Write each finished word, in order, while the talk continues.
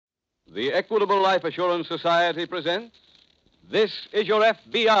The Equitable Life Assurance Society presents This Is Your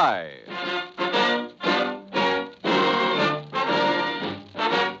FBI.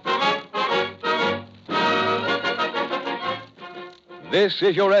 This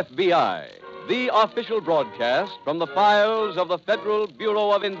is Your FBI, the official broadcast from the files of the Federal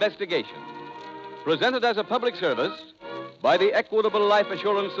Bureau of Investigation. Presented as a public service by the Equitable Life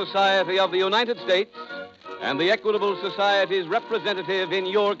Assurance Society of the United States and the Equitable Society's representative in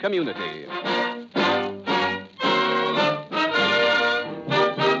your community.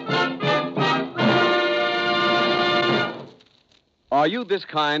 Are you this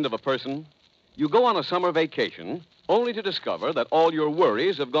kind of a person? You go on a summer vacation only to discover that all your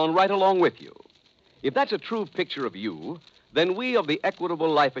worries have gone right along with you. If that's a true picture of you, then we of the Equitable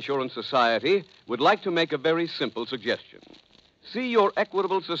Life Assurance Society would like to make a very simple suggestion. See your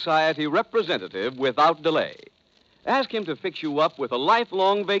Equitable Society representative without delay. Ask him to fix you up with a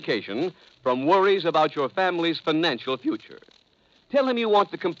lifelong vacation from worries about your family's financial future. Tell him you want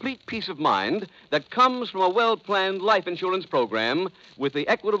the complete peace of mind that comes from a well-planned life insurance program with the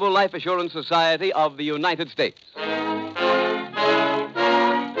Equitable Life Assurance Society of the United States.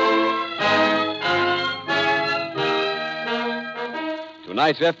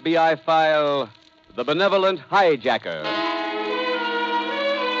 Tonight's FBI file, The Benevolent Hijacker.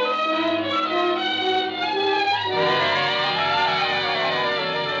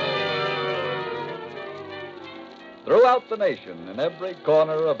 Throughout the nation, in every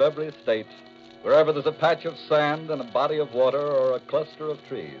corner of every state, wherever there's a patch of sand and a body of water or a cluster of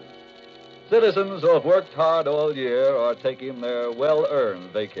trees, citizens who have worked hard all year are taking their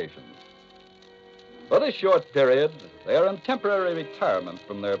well-earned vacations. For this short period, they are in temporary retirement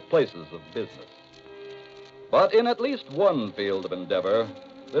from their places of business. But in at least one field of endeavor,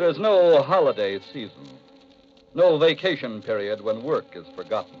 there is no holiday season, no vacation period when work is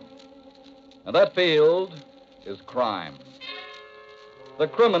forgotten. And that field is crime. The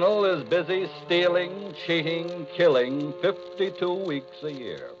criminal is busy stealing, cheating, killing 52 weeks a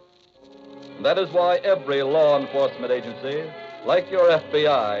year. And that is why every law enforcement agency, like your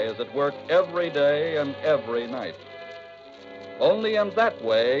FBI, is at work every day and every night. Only in that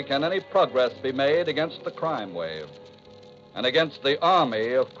way can any progress be made against the crime wave and against the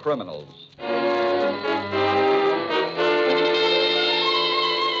army of criminals.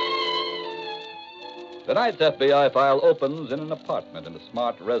 Tonight's FBI file opens in an apartment in a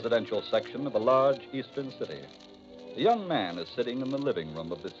smart residential section of a large eastern city. A young man is sitting in the living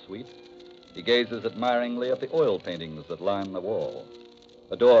room of this suite. He gazes admiringly at the oil paintings that line the wall.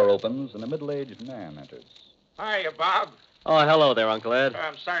 A door opens and a middle-aged man enters. Hiya, Bob. Oh, hello there, Uncle Ed.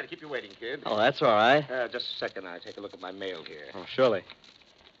 I'm sorry to keep you waiting, kid. Oh, that's all right. Just a second. I take a look at my mail here. Oh, surely.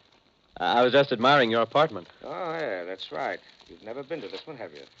 I was just admiring your apartment. Oh, yeah, that's right. You've never been to this one,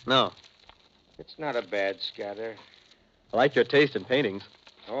 have you? No. It's not a bad scatter. I like your taste in paintings.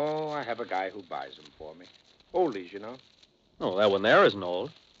 Oh, I have a guy who buys them for me. Oldies, you know. Oh, that one there isn't old.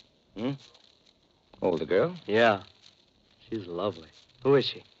 Hmm? Older girl? Yeah. She's lovely. Who is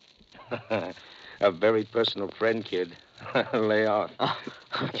she? A very personal friend, kid. Lay off. Oh,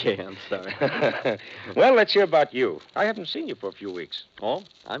 okay, I'm sorry. Well, let's hear about you. I haven't seen you for a few weeks. Oh,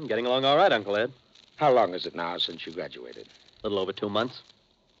 I'm getting along all right, Uncle Ed. How long is it now since you graduated? A little over 2 months.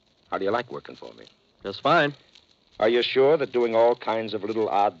 How do you like working for me? Just fine. Are you sure that doing all kinds of little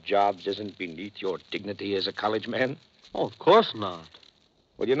odd jobs isn't beneath your dignity as a college man? Oh, of course not.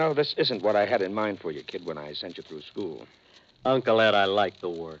 Well, you know, this isn't what I had in mind for you, kid, when I sent you through school. Uncle Ed, I like the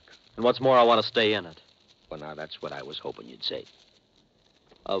work. And what's more, I want to stay in it. Well, now, that's what I was hoping you'd say.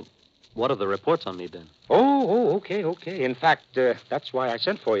 What are the reports on me, then? Oh, okay. In fact, that's why I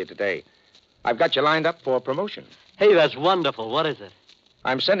sent for you today. I've got you lined up for a promotion. Hey, that's wonderful. What is it?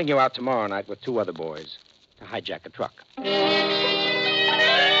 I'm sending you out tomorrow night with 2 other boys to hijack a truck.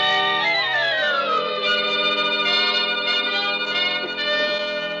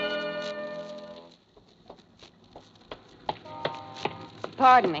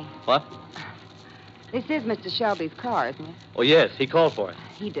 Pardon me. What? This is Mr. Shelby's car, isn't it? Oh, yes, he called for it.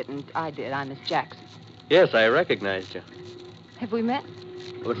 He didn't. I did. I'm Miss Jackson. Yes, I recognized you. Have we met?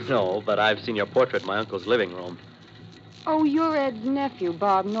 Well, no, but I've seen your portrait in my uncle's living room. Oh, you're Ed's nephew,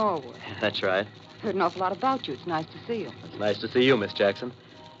 Bob Norwood. That's right. Heard an awful lot about you. It's nice to see you. It's nice to see you, Miss Jackson.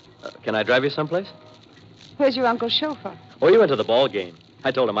 Can I drive you someplace? Where's your uncle's chauffeur? Oh, he went to the ball game.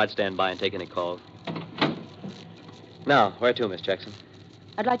 I told him I'd stand by and take any calls. Now, where to, Miss Jackson?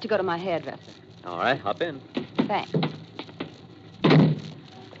 I'd like to go to my hairdresser. All right, hop in. Thanks.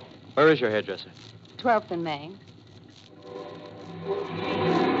 Where is your hairdresser? 12th and Main.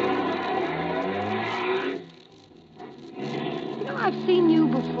 You know, I've seen you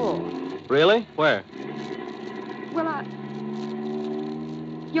before. Really? Where? Well,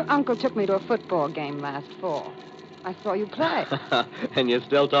 Your uncle took me to a football game last fall. I saw you play. And you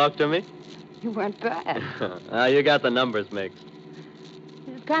still talk to me? You weren't bad. You got the numbers mixed.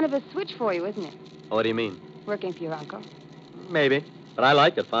 It's kind of a switch for you, isn't it? What do you mean? Working for your uncle. Maybe. But I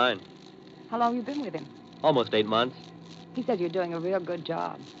like it fine. How long have you been with him? Almost 8 months. He says you're doing a real good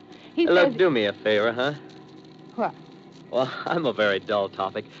job. He Look, says... do me a favor, huh? What? Well, I'm a very dull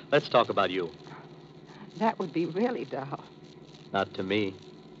topic. Let's talk about you. That would be really dull. Not to me.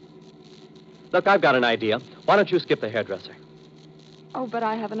 Look, I've got an idea. Why don't you skip the hairdresser? Oh, but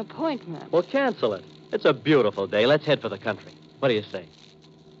I have an appointment. Well, cancel it. It's a beautiful day. Let's head for the country. What do you say?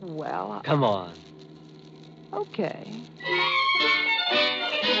 Well, Come on. okay.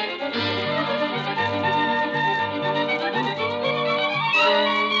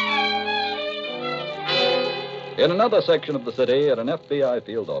 In another section of the city, at an FBI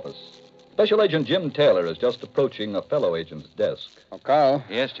field office, Special Agent Jim Taylor is just approaching a fellow agent's desk. Oh, Carl.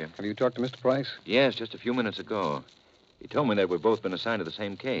 Yes, Jim. Have you talked to Mr. Price? Yes, just a few minutes ago. He told me that we've both been assigned to the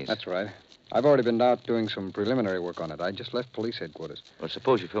same case. That's right. I've already been out doing some preliminary work on it. I just left police headquarters. Well,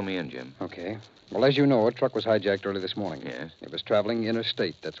 suppose you fill me in, Jim. Okay. Well, as you know, a truck was hijacked early this morning. Yes. It was traveling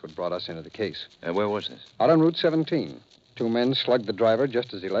interstate. That's what brought us into the case. Where was this? Out on Route 17. 2 men slugged the driver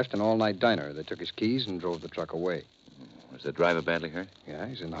just as he left an all-night diner. They took his keys and drove the truck away. Was the driver badly hurt? Yeah,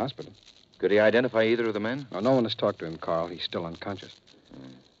 he's in the hospital. Could he identify either of the men? No, no one has talked to him, Carl. He's still unconscious.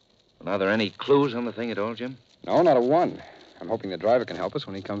 Well, are there any clues on the thing at all, Jim? No, not a one. I'm hoping the driver can help us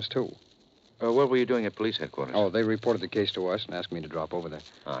when he comes to. What were you doing at police headquarters? Oh, they reported the case to us and asked me to drop over there.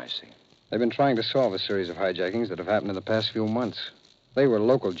 Oh, I see. They've been trying to solve a series of hijackings that have happened in the past few months. They were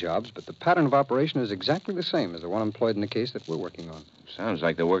local jobs, but the pattern of operation is exactly the same as the one employed in the case that we're working on. Sounds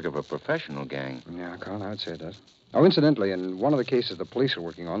like the work of a professional gang. Yeah, Carl, I would say it does. Oh, incidentally, in one of the cases the police are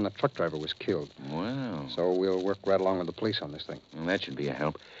working on, the truck driver was killed. Well. So we'll work right along with the police on this thing. Well, that should be a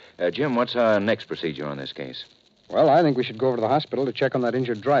help. Jim, what's our next procedure on this case? Well, I think we should go over to the hospital to check on that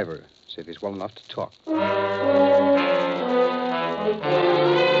injured driver, see if he's well enough to talk.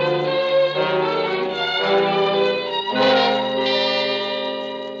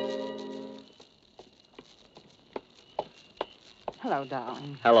 Hello,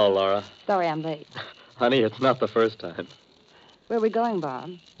 darling. Hello, Laura. Sorry I'm late. Honey, it's not the first time. Where are we going, Bob?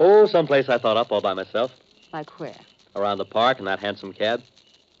 Oh, someplace I thought up all by myself. Like where? Around the park in that handsome cab.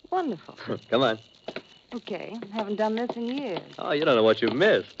 Wonderful. Come on. Okay. Haven't done this in years. Oh, you don't know what you've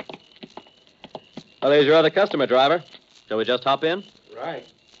missed. Oh, there's your other customer, driver. Shall we just hop in? Right.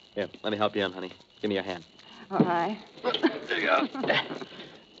 Here, let me help you in, honey. Give me your hand. All right. There you go.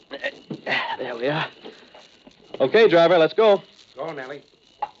 There we are. Okay, driver, let's go. Go, Nellie.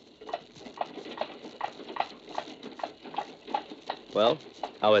 Well,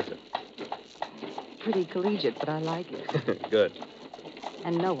 how is it? Pretty collegiate, but I like it. Good.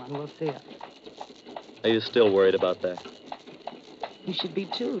 And no one will see us. Are you still worried about that? You should be,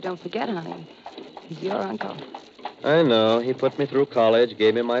 too. Don't forget, honey. He's your uncle. I know. He put me through college,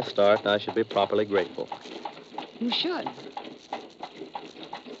 gave me my start, and I should be properly grateful. You should.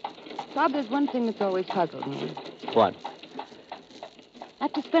 Bob, there's one thing that's always puzzled me. What?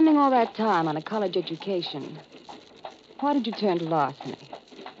 After spending all that time on a college education, why did you turn to larceny?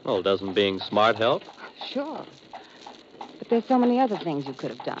 Well, doesn't being smart help? Sure. But there's so many other things you could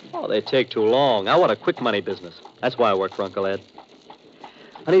have done. Oh, they take too long. I want a quick money business. That's why I work for Uncle Ed.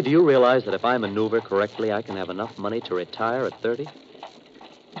 Honey, do you realize that if I maneuver correctly, I can have enough money to retire at 30?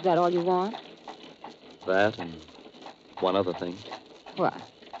 Is that all you want? That and one other thing. What?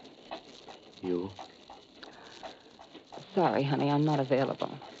 You. Sorry, honey, I'm not available.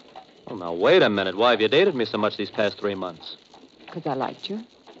 Oh, now, wait a minute. Why have you dated me so much these past 3 months? Because I liked you.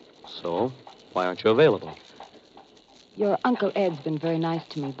 So, why aren't you available? Your Uncle Ed's been very nice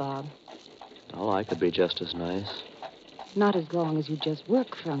to me, Bob. Oh, I could be just as nice. Not as long as you just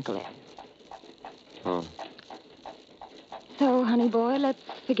work for Uncle Ed. Oh. So, honey boy, let's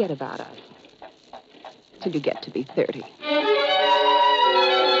forget about us. Till you get to be 30.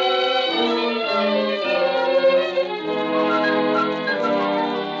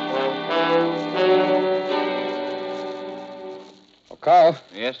 Oh, Carl,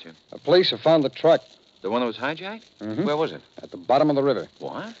 Yes, Jim. the police have found the truck. The one that was hijacked? Mhm. Where was it? At the bottom of the river.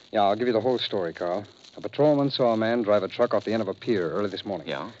 What? Yeah, I'll give you the whole story, Carl. A patrolman saw a man drive a truck off the end of a pier early this morning.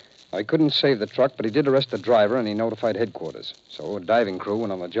 Yeah? Now, he couldn't save the truck, but he did arrest the driver, and he notified headquarters. So a diving crew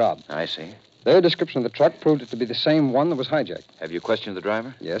went on the job. I see. Their description of the truck proved it to be the same one that was hijacked. Have you questioned the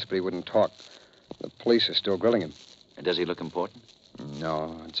driver? Yes, but he wouldn't talk. The police are still grilling him. And does he look important?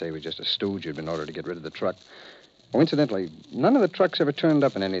 No, I'd say he was just a stooge who'd been ordered to get rid of the truck. Oh, incidentally, none of the trucks ever turned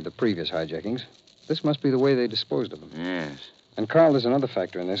up in any of the previous hijackings. This must be the way they disposed of them. Yes. And, Carl, there's another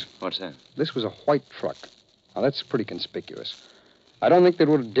factor in this. What's that? This was a white truck. Now, that's pretty conspicuous. I don't think they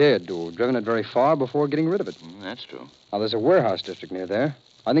would have dared to have driven it very far before getting rid of it. That's true. Now, there's a warehouse district near there.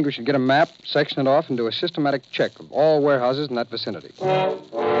 I think we should get a map, section it off, and do a systematic check of all warehouses in that vicinity.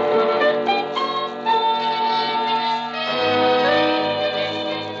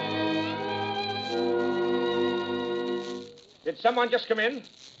 Did someone just come in?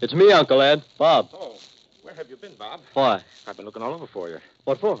 It's me, Uncle Ed. Bob. Oh, where have you been, Bob? Why? I've been looking all over for you.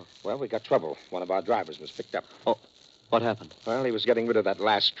 What for? Well, we got trouble. One of our drivers was picked up. Oh, what happened? Well, he was getting rid of that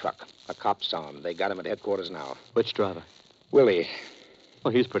last truck. A cop saw him. They got him at headquarters now. Which driver? Willie.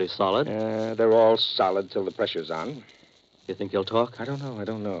 Well, he's pretty solid. They're all solid till the pressure's on. You think he'll talk? I don't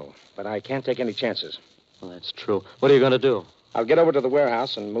know. But I can't take any chances. Well, that's true. What are you going to do? I'll get over to the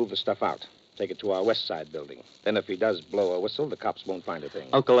warehouse and move the stuff out. Take it to our west side building. Then if he does blow a whistle, the cops won't find a thing.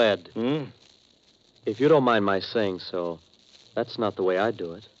 Uncle Ed. Hmm? If you don't mind my saying so, that's not the way I'd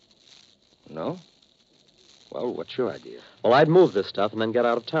do it. No? Well, what's your idea? Well, I'd move this stuff and then get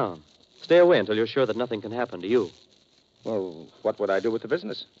out of town. Stay away until you're sure that nothing can happen to you. Well, what would I do with the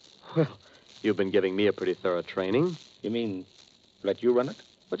business? Well, you've been giving me a pretty thorough training. You mean let you run it?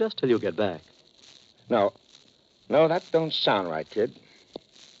 Well, just till you get back. No, that don't sound right, kid.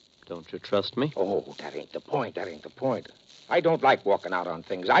 Don't you trust me? Oh, that ain't the point. I don't like walking out on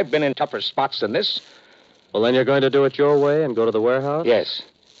things. I've been in tougher spots than this. Well, then you're going to do it your way and go to the warehouse? Yes.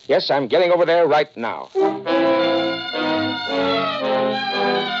 Yes, I'm getting over there right now.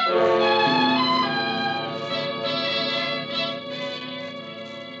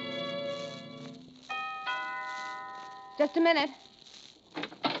 Just a minute.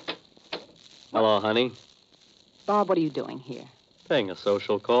 Hello, honey. Bob, what are you doing here? Paying a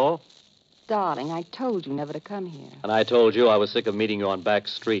social call. Darling, I told you never to come here. And I told you I was sick of meeting you on back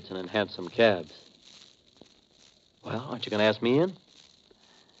streets and in hansom cabs. Well, aren't you going to ask me in?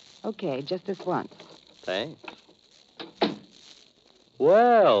 Okay, just this once. Thanks.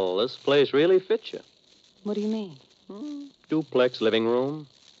 Well, this place really fits you. What do you mean? Duplex living room,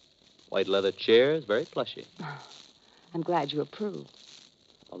 white leather chairs, very plushy. I'm glad you approve.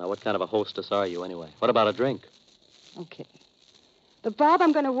 Well, now, what kind of a hostess are you, anyway? What about a drink? Okay. But, Bob,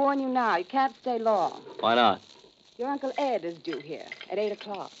 I'm going to warn you now. You can't stay long. Why not? Your Uncle Ed is due here at 8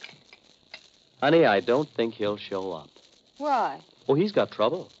 o'clock. Honey, I don't think he'll show up. Why? Oh, he's got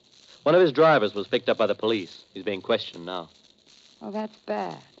trouble. One of his drivers was picked up by the police. He's being questioned now. Oh, that's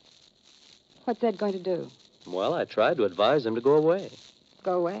bad. What's Ed going to do? Well, I tried to advise him to go away.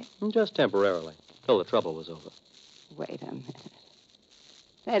 Go away? Just temporarily, till the trouble was over. Wait a minute.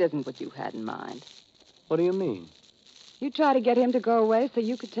 That isn't what you had in mind. What do you mean? You tried to get him to go away so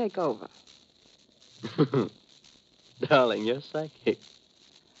you could take over. Darling, you're psychic.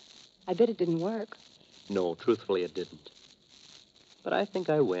 I bet it didn't work. No, truthfully, it didn't. But I think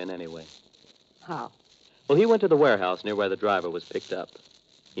I win anyway. How? Well, he went to the warehouse near where the driver was picked up.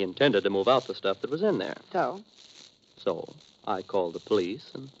 He intended to move out the stuff that was in there. So? So I called the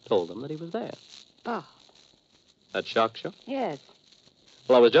police and told them that he was there. Bob. That shocked you? Yes.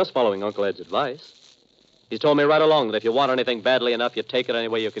 Well, I was just following Uncle Ed's advice. He's told me right along that if you want anything badly enough, you take it any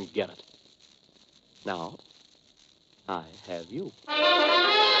way you can get it. Now, I have you.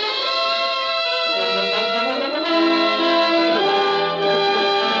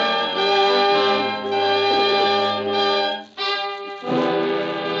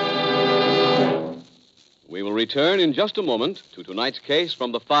 We will return in just a moment to tonight's case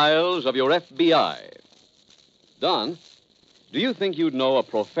from the files of your FBI. Don, do you think you'd know a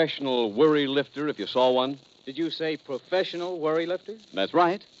professional worry lifter if you saw one? Did you say professional worry lifter? That's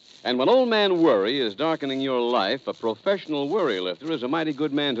right. And when old man worry is darkening your life, a professional worry lifter is a mighty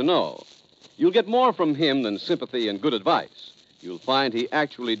good man to know. You'll get more from him than sympathy and good advice. You'll find he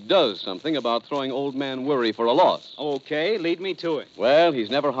actually does something about throwing old man worry for a loss. Okay, lead me to it. Well, he's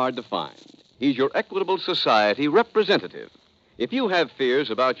never hard to find. He's your Equitable Society representative. If you have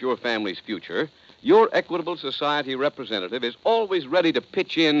fears about your family's future, your Equitable Society representative is always ready to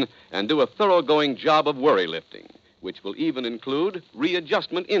pitch in and do a thoroughgoing job of worry lifting, which will even include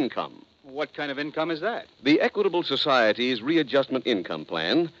readjustment income. What kind of income is that? The Equitable Society's readjustment income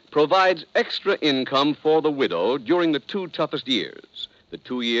plan provides extra income for the widow during the 2 toughest years, the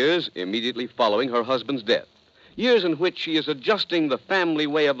 2 years immediately following her husband's death, years in which she is adjusting the family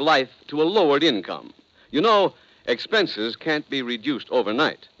way of life to a lowered income. You know, expenses can't be reduced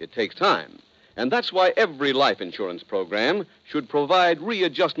overnight. It takes time. And that's why every life insurance program should provide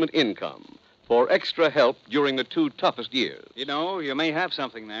readjustment income for extra help during the 2 toughest years. You know, you may have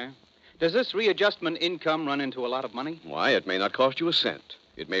something there. Does this readjustment income run into a lot of money? Why, it may not cost you a cent.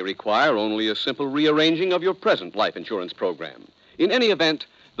 It may require only a simple rearranging of your present life insurance program. In any event,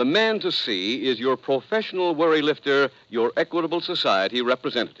 the man to see is your professional worry lifter, your Equitable Society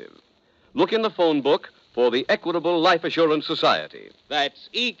representative. Look in the phone book for the Equitable Life Assurance Society. That's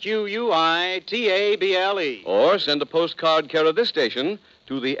EQUITABLE. Or send a postcard care of this station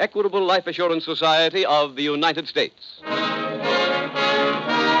to the Equitable Life Assurance Society of the United States.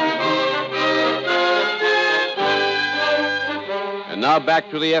 And now back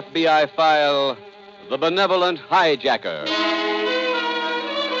to the FBI file, The Benevolent Hijacker.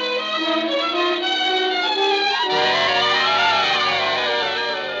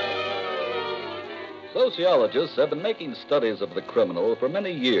 Sociologists have been making studies of the criminal for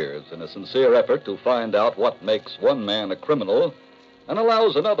many years in a sincere effort to find out what makes one man a criminal and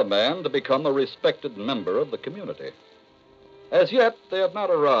allows another man to become a respected member of the community. As yet, they have not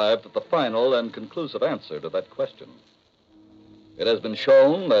arrived at the final and conclusive answer to that question. It has been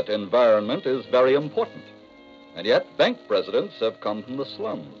shown that environment is very important, and yet bank presidents have come from the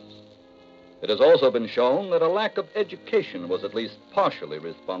slums. It has also been shown that a lack of education was at least partially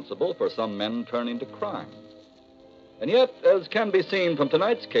responsible for some men turning to crime. And yet, as can be seen from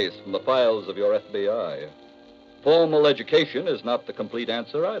tonight's case from the files of your FBI, formal education is not the complete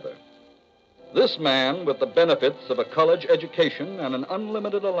answer either. This man, with the benefits of a college education and an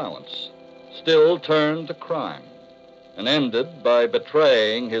unlimited allowance, still turned to crime and ended by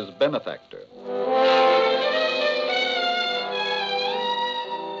betraying his benefactor.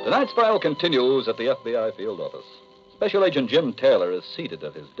 Tonight's file continues at the FBI field office. Special Agent Jim Taylor is seated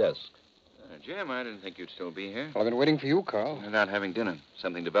at his desk. Jim, I didn't think you'd still be here. Well, I've been waiting for you, Carl. You're not having dinner.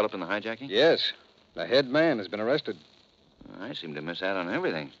 Something developed in the hijacking? Yes. The head man has been arrested. I seem to miss out on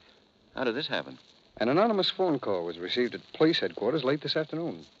everything. How did this happen? An anonymous phone call was received at police headquarters late this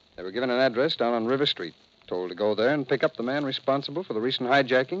afternoon. They were given an address down on River Street. Told to go there and pick up the man responsible for the recent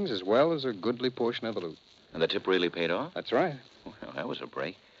hijackings as well as a goodly portion of the loot. And the tip really paid off? That's right. Well, that was a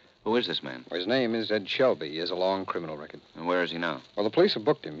break. Who is this man? Well, his name is Ed Shelby. He has a long criminal record. And where is he now? Well, the police have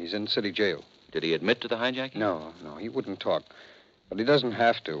booked him. He's in city jail. Did he admit to the hijacking? No, he wouldn't talk. But he doesn't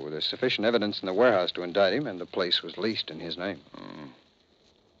have to. There's sufficient evidence in the warehouse to indict him, and the place was leased in his name.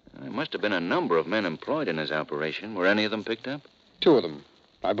 There must have been a number of men employed in his operation. Were any of them picked up? 2 of them.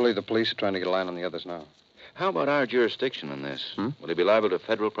 I believe the police are trying to get a line on the others now. How about our jurisdiction in this? Will he be liable to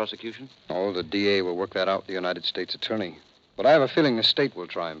federal prosecution? Oh, the DA will work that out with the United States Attorney. But I have a feeling the state will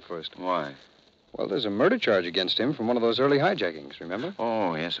try him first. Why? Well, there's a murder charge against him from one of those early hijackings, remember?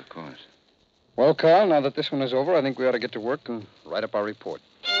 Oh, yes, of course. Well, Carl, now that this one is over, I think we ought to get to work and write up our report.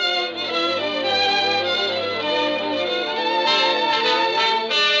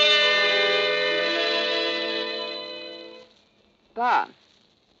 Bob,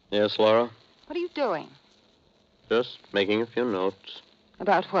 Yes, Laura? what are you doing? Just making a few notes.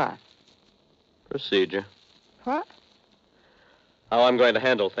 About what? Procedure. What? How I'm going to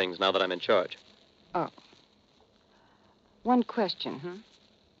handle things now that I'm in charge. One question,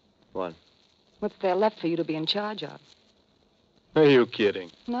 What? What's there left for you to be in charge of? Are you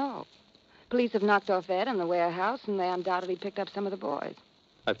kidding? No. Police have knocked off Ed in the warehouse, and they undoubtedly picked up some of the boys.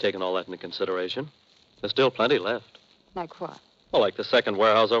 I've taken all that into consideration. There's still plenty left. Like what? Well, like the second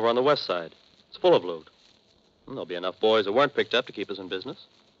warehouse over on the west side. It's full of loot. And there'll be enough boys who weren't picked up to keep us in business.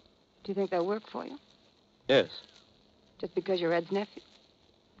 Do you think they'll work for you? Yes. Just because you're Ed's nephew?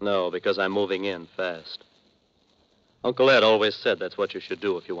 No, because I'm moving in fast. Uncle Ed always said that's what you should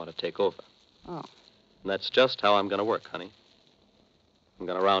do if you want to take over. Oh. And that's just how I'm going to work, honey. I'm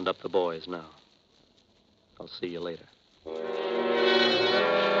going to round up the boys now. I'll see you later.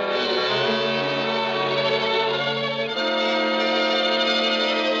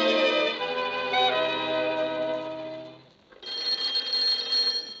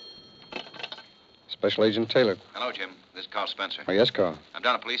 Special Agent Taylor. Hello, Jim. This is Carl Spencer. Oh, yes, Carl. I'm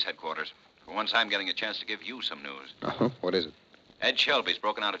down at police headquarters. For once, I'm getting a chance to give you some news. Uh-huh. What is it? Ed Shelby's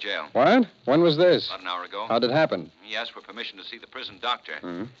broken out of jail. What? When was this? About an hour ago. How'd it happen? He asked for permission to see the prison doctor.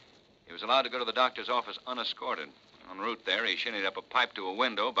 Hmm? He was allowed to go to the doctor's office unescorted. En route there, he shinnied up a pipe to a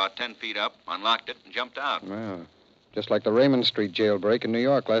window about 10 feet up, unlocked it, and jumped out. Well, just like the Raymond Street jailbreak in New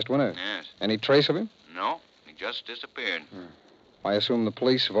York last winter. Yes. Any trace of him? No, he just disappeared. I assume the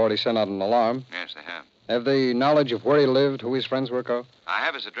police have already sent out an alarm. Yes, they have. Have they knowledge of where he lived, who his friends were, Carl? I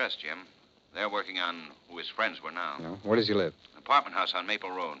have his address, Jim. They're working on who his friends were now. No. Where does he live? An apartment house on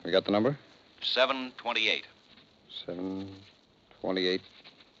Maple Road. We got the number? 728. 728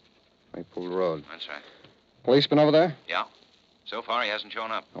 Maple Road. That's right. Police been over there? Yeah. So far, he hasn't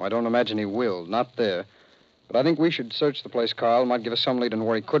shown up. Oh, I don't imagine he will. Not there. But I think we should search the place, Carl. Might give us some lead on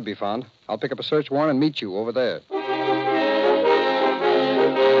where he could be found. I'll pick up a search warrant and meet you over there.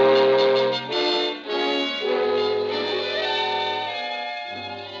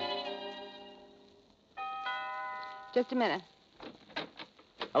 Just a minute.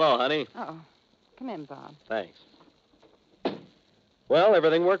 Hello, honey. Oh, come in, Bob. Thanks. Well,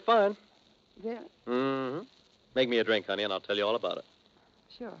 everything worked fine. Really? Mm-hmm. Make me a drink, honey, and I'll tell you all about it.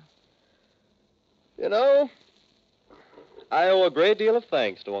 Sure. You know, I owe a great deal of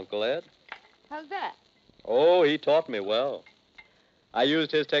thanks to Uncle Ed. How's that? Oh, he taught me well. I used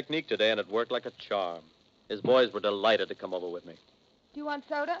his technique today, and it worked like a charm. His boys were delighted to come over with me. Do you want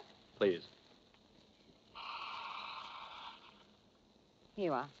soda? Please. Here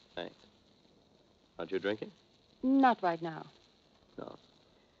you are. Thanks. Aren't you drinking? Not right now. No.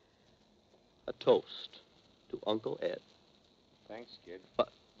 A toast to Uncle Ed. Thanks, kid. What?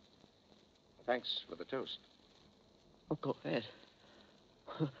 Thanks for the toast. Uncle Ed.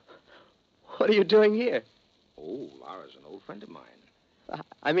 What are you doing here? Oh, Laura's an old friend of mine.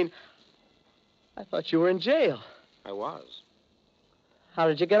 I mean, I thought you were in jail. I was. How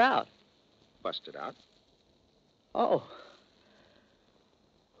did you get out? Busted out. Oh.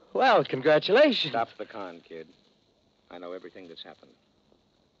 Well, congratulations. Stop the con, kid. I know everything that's happened.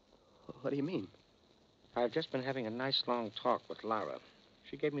 What do you mean? I've just been having a nice long talk with Laura.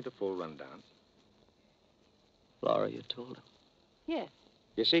 She gave me the full rundown. Laura, you told him. Yes.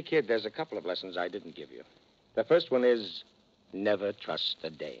 You see, kid, there's a couple of lessons I didn't give you. The first one is never trust a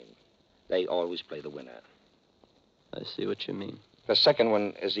dame. They always play the winner. I see what you mean. The second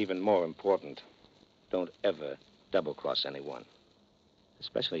one is even more important. Don't ever double-cross anyone.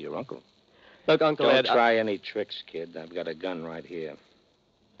 Especially your uncle. Look, Uncle Don't Ed... try any tricks, kid. I've got a gun right here.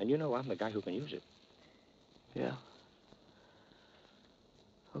 And you know I'm the guy who can use it. Yeah.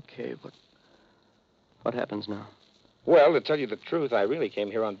 Okay, what happens now? Well, to tell you the truth, I really came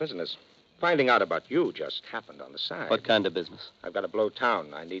here on business. Finding out about you just happened on the side. What kind of business? I've got to blow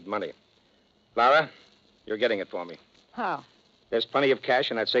town. I need money. Laura, you're getting it for me. How? There's plenty of cash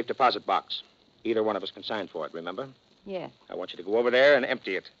in that safe deposit box. Either one of us can sign for it, remember? Yes. I want you to go over there and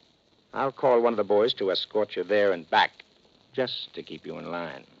empty it. I'll call one of the boys to escort you there and back, just to keep you in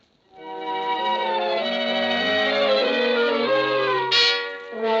line.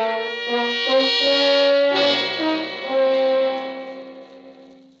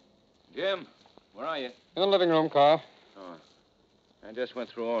 Jim, where are you? In the living room, Carl. Oh, I just went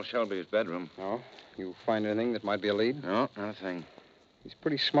through all Shelby's bedroom. No? You find anything that might be a lead? No, not a thing. He's a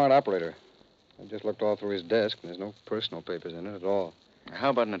pretty smart operator. I just looked all through his desk, and there's no personal papers in it at all.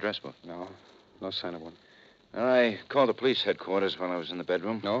 How about an address book? No sign of one. I called the police headquarters while I was in the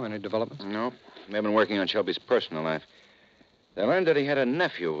bedroom. No? Any developments? No. They've been working on Shelby's personal life. They learned that he had a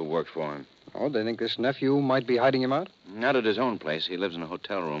nephew who worked for him. Oh, they think this nephew might be hiding him out? Not at his own place. He lives in a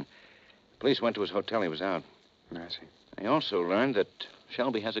hotel room. Police went to his hotel. He was out. I see. They also learned that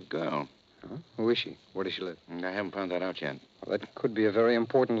Shelby has a girl. Huh? Who is she? Where does she live? And I haven't found that out yet. Well, that could be a very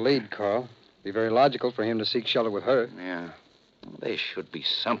important lead, Carl. Be very logical for him to seek shelter with her. Yeah. Well, there should be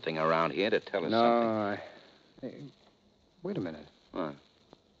something around here to tell us something. No, Hey, wait a minute. What?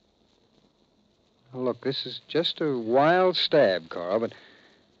 Look, this is just a wild stab, Carl, but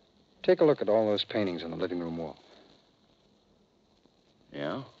take a look at all those paintings on the living room wall.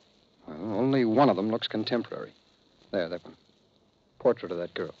 Yeah? Well, only one of them looks contemporary. There, that one. Portrait of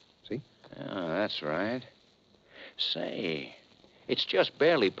that girl. See? Yeah, that's right. Say, it's just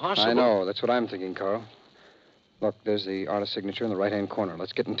barely possible. I know. That's what I'm thinking, Carl. Look, there's the artist's signature in the right-hand corner.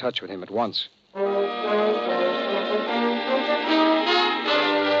 Let's get in touch with him at once.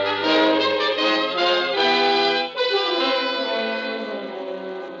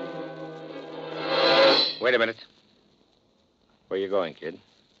 Wait a minute. Where you going, kid?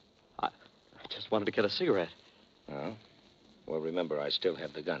 I just wanted to get a cigarette. Oh? Well, remember, I still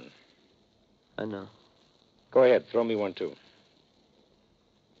have the gun. I know. Go ahead. Throw me one, too.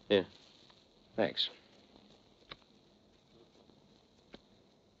 Here. Thanks.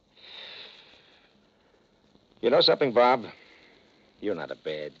 You know something, Bob? You're not a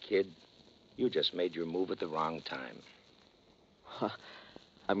bad kid. You just made your move at the wrong time.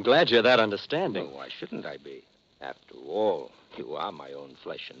 I'm glad you're that understanding. Well, why shouldn't I be? After all, you are my own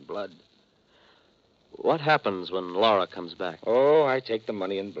flesh and blood. What happens when Laura comes back? Oh, I take the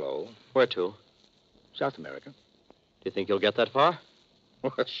money and blow. Where to? South America. Do you think you'll get that far?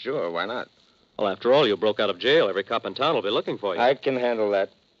 Well, sure, why not? Well, after all, you broke out of jail. Every cop in town will be looking for you. I can handle that.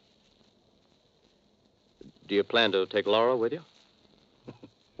 Do you plan to take Laura with you?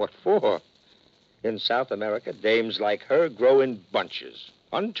 What for? In South America, dames like her grow in bunches,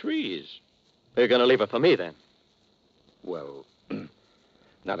 on trees. You're going to leave her for me, then? Well,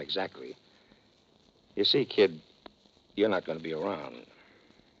 not exactly. You see, kid, you're not going to be around.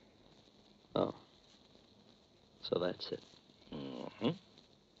 Oh. So that's it. Mm-hmm.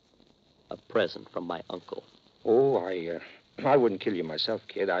 A present from my uncle. Oh, I wouldn't kill you myself,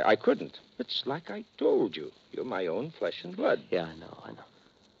 kid. I couldn't. It's like I told you. You're my own flesh and blood. Yeah, I know.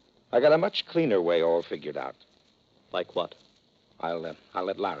 I got a much cleaner way all figured out. Like what? I'll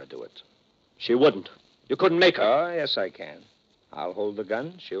let Lara do it. She wouldn't. You couldn't make her. Oh, yes, I can. I'll hold the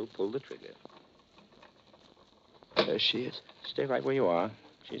gun. She'll pull the trigger. There she is. Stay right where you are.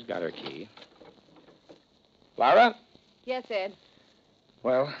 She's got her key. Lara? Yes, Ed.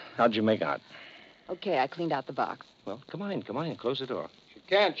 Well, how'd you make out? Okay, I cleaned out the box. Well, come on. Close the door. You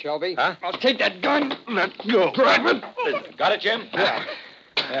can't, Shelby. Huh? I'll take that gun. Let go. Grab it. Got it, Jim? Yeah.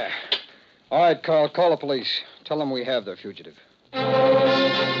 All right, Carl, call the police. Tell them we have their fugitive.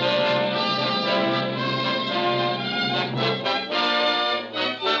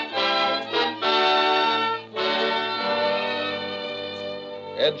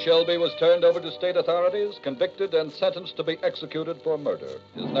 Ed Shelby was turned over to state authorities, convicted, and sentenced to be executed for murder.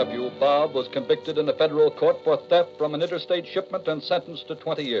 His nephew, Bob, was convicted in a federal court for theft from an interstate shipment and sentenced to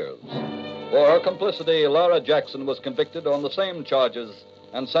 20 years. For her complicity, Lara Jackson was convicted on the same charges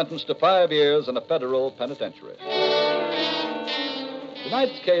and sentenced to 5 years in a federal penitentiary.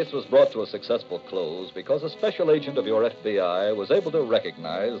 Tonight's case was brought to a successful close because a special agent of your FBI was able to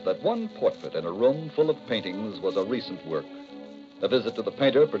recognize that one portrait in a room full of paintings was a recent work. A visit to the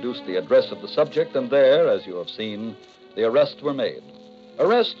painter produced the address of the subject, and there, as you have seen, the arrests were made.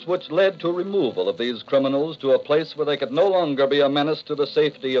 Arrests which led to removal of these criminals to a place where they could no longer be a menace to the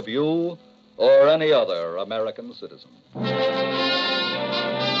safety of you or any other American citizen.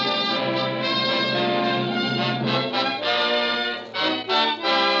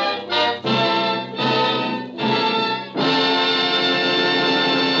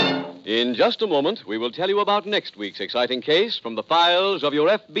 In just a moment, we will tell you about next week's exciting case from the files of your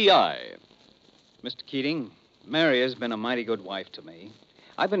FBI. Mr. Keating, Mary has been a mighty good wife to me.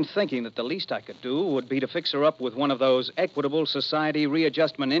 I've been thinking that the least I could do would be to fix her up with one of those equitable society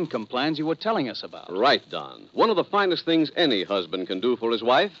readjustment income plans you were telling us about. Right, Don. One of the finest things any husband can do for his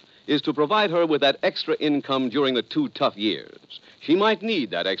wife is to provide her with that extra income during the 2 tough years. She might need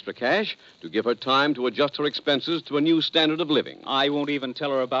that extra cash to give her time to adjust her expenses to a new standard of living. I won't even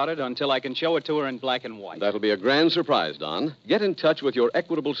tell her about it until I can show it to her in black and white. That'll be a grand surprise, Don. Get in touch with your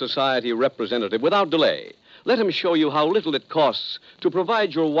Equitable Society representative without delay. Let him show you how little it costs to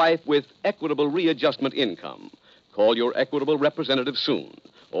provide your wife with equitable readjustment income. Call your Equitable representative soon.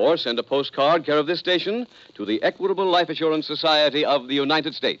 Or send a postcard care of this station to the Equitable Life Assurance Society of the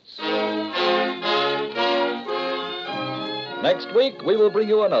United States. Next week, we will bring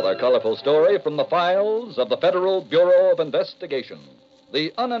you another colorful story from the files of the Federal Bureau of Investigation,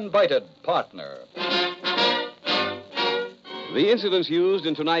 The Uninvited Partner. The incidents used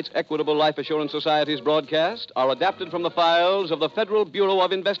in tonight's Equitable Life Assurance Society's broadcast are adapted from the files of the Federal Bureau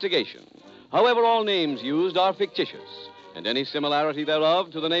of Investigation. However, all names used are fictitious, and any similarity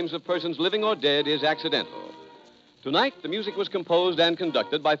thereof to the names of persons living or dead is accidental. Tonight, the music was composed and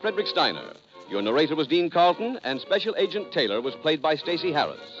conducted by Frederick Steiner. Your narrator was Dean Carlton, and Special Agent Taylor was played by Stacey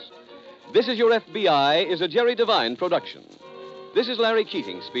Harris. This Is Your FBI is a Jerry Devine production. This is Larry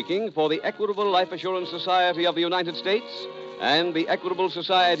Keating speaking for the Equitable Life Assurance Society of the United States and the Equitable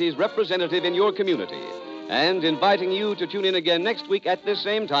Society's representative in your community, and inviting you to tune in again next week at this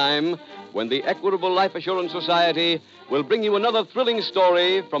same time when the Equitable Life Assurance Society will bring you another thrilling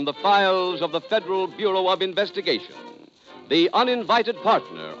story from the files of the Federal Bureau of Investigation. The Uninvited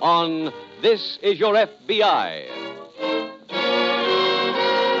Partner on This Is Your FBI.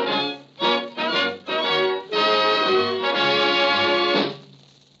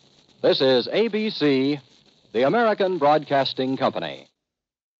 This is ABC, the American Broadcasting Company.